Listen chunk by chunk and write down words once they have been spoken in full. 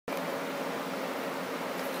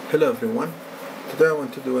Hello everyone, today I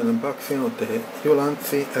want to do an unboxing of the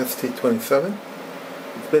Ulanzi ST-27.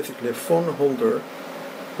 It's basically a phone holder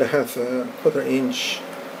that has a 1/4 inch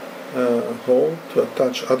hole to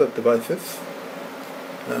attach other devices.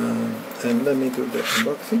 And let me do the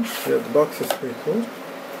unboxing. Here the box is pretty cool.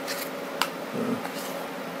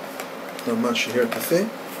 Not much here to see,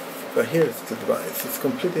 but here's the device. It's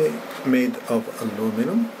completely made of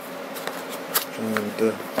aluminum,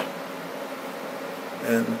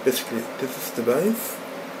 and basically this is the device.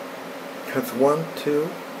 It has 1, 2,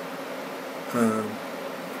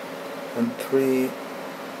 and 3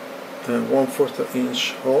 1/4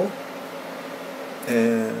 inch hole,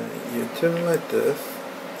 and you turn it like this.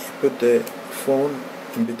 You put the phone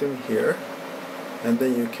in between here, and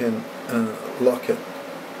then you can lock it.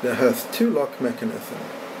 It has 2 lock mechanisms.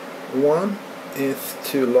 One is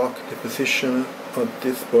to lock the position of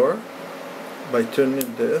this bar by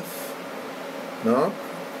turning this knob.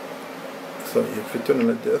 So if you turn it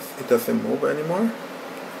like this, it doesn't move anymore.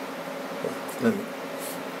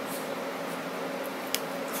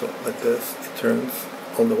 So like this, it turns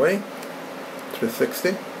all the way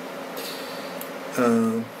 360.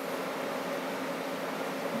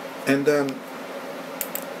 And then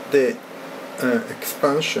the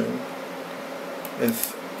expansion is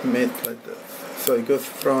made like this. So it goes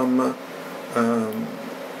from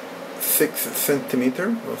 6 centimeter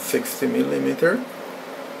or 60 millimeter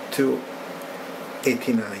to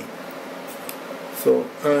 89. So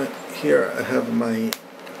here I have my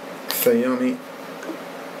Xiaomi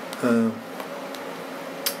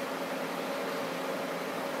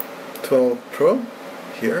 12 Pro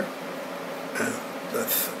here, and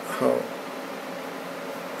that's how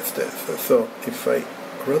it's this. So if I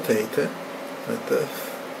rotate it like this,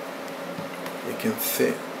 you can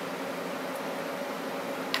see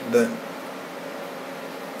then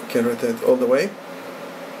you can rotate all the way,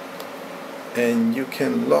 and you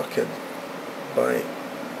can lock it by,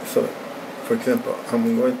 so for example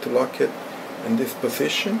I'm going to lock it in this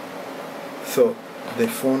position so the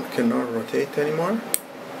phone cannot rotate anymore.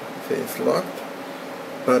 See, it's locked.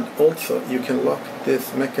 But also you can lock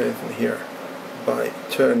this mechanism here by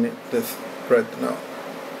turning this red knob.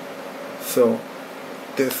 So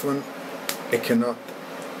this one, it cannot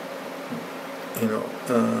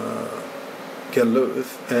get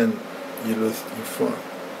loose and you lose your phone.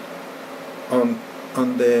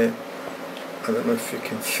 On the, I don't know if you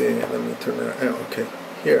can see, let me turn it around. Okay,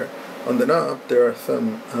 here on the knob there are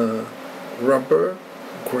some rubber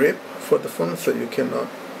grip for the phone, so you cannot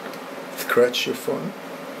scratch your phone.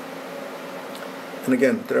 And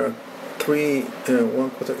again, there are 3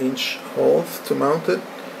 1/4 inch holes to mount it,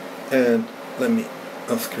 and let me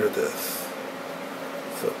unscrew this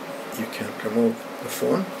so you can remove the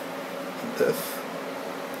phone like this.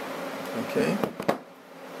 Okay,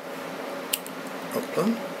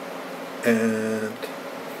 open, and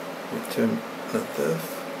you turn like this.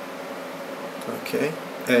 Okay,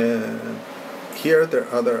 and here there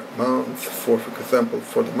are other mounts for example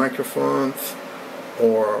for the microphones,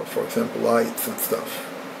 or for example lights and stuff.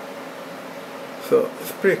 So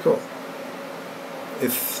it's pretty cool.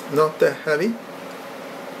 It's not that heavy,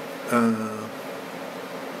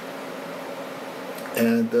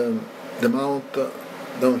 and the mount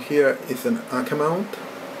down here is an AK mount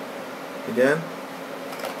again,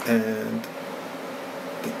 and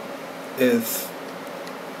is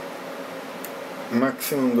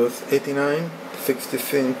maximum goes 89, 60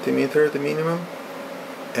 centimeter the minimum,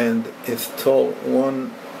 and it's tall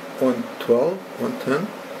 112, 110,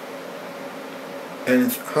 and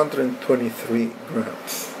it's 123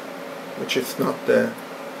 grams, which is not that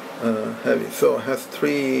heavy. So it has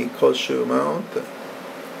 3 cold shoe mount,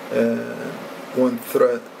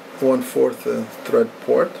 1/4 thread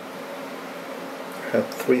port, have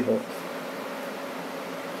 3 holes.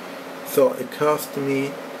 So it cost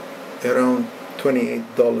me around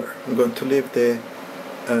 $28. I'm going to leave the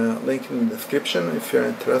link in the description if you're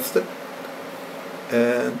interested,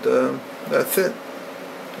 and that's it.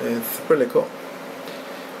 It's really cool.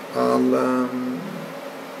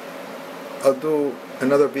 I'll do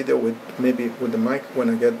another video with the mic when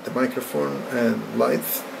I get the microphone and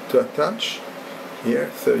lights to attach here,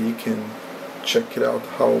 so you can check it out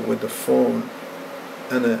how with the phone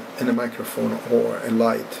and a microphone or a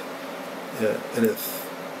light it is.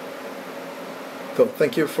 So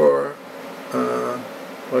thank you for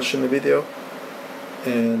watching the video,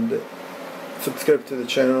 and subscribe to the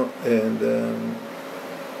channel, and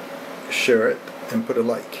share it and put a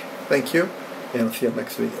like. Thank you, and I'll see you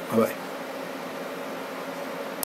next video. Bye bye.